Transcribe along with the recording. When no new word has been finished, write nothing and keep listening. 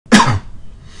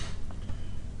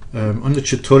On the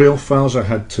tutorial files I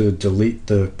had to delete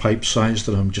the pipe size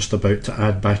that I'm just about to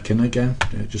add back in again,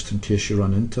 just in case you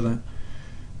run into that.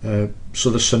 So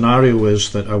the scenario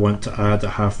is that I want to add a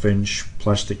 1/2 inch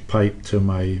plastic pipe to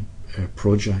my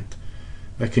project.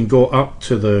 I can go up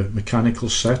to the mechanical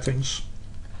settings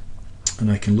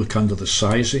and I can look under the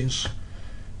sizes.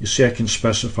 You see I can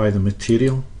specify the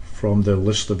material from the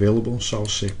list available, so I'll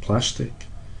say plastic.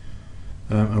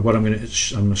 And what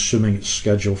I'm assuming it's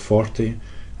schedule 40.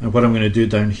 And what I'm going to do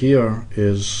down here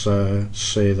is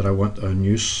say that I want a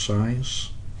new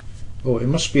size. Oh, it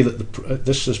must be that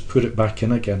this is put it back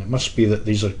in again. It must be that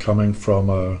these are coming from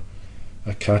a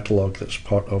catalogue that's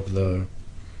part of the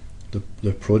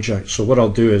project. So what I'll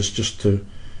do is just to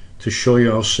show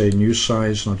you, I'll say new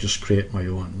size and I'll just create my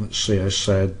own. Let's say I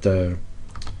said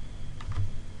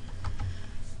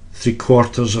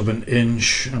 3/4 of an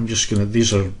inch. I'm just gonna,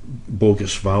 these are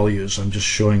bogus values. I'm just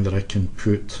showing that I can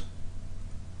put,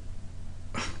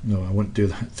 no, I won't do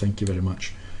that, thank you very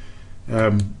much.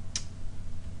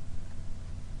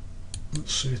 Let's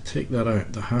say take that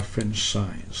out, the 1/2 inch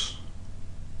size,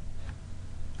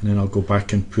 and then I'll go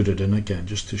back and put it in again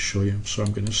just to show you. So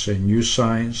I'm going to say new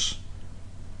size,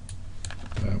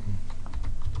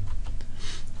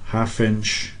 1/2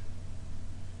 inch,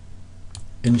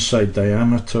 inside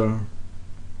diameter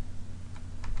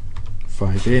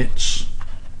 5/8,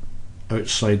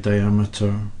 outside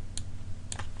diameter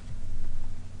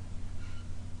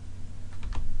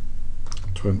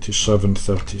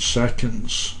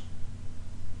 27/32,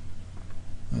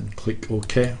 and click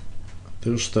OK.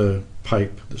 There's the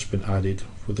pipe that's been added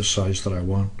with the size that I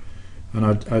want, and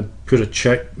I'd put a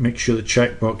check, make sure the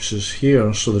checkbox is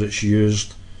here so that it's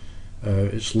used,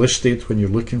 it's listed when you're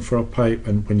looking for a pipe,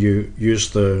 and when you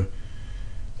use the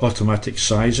automatic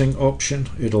sizing option,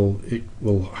 it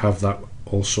will have that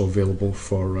also available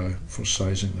for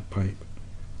sizing the pipe.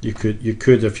 You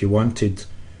could if you wanted,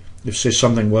 if say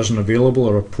something wasn't available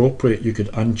or appropriate, you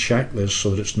could uncheck this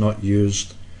so that it's not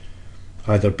used,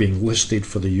 either being listed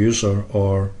for the user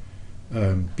or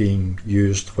being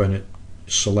used when it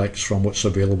selects from what's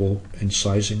available in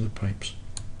sizing the pipes.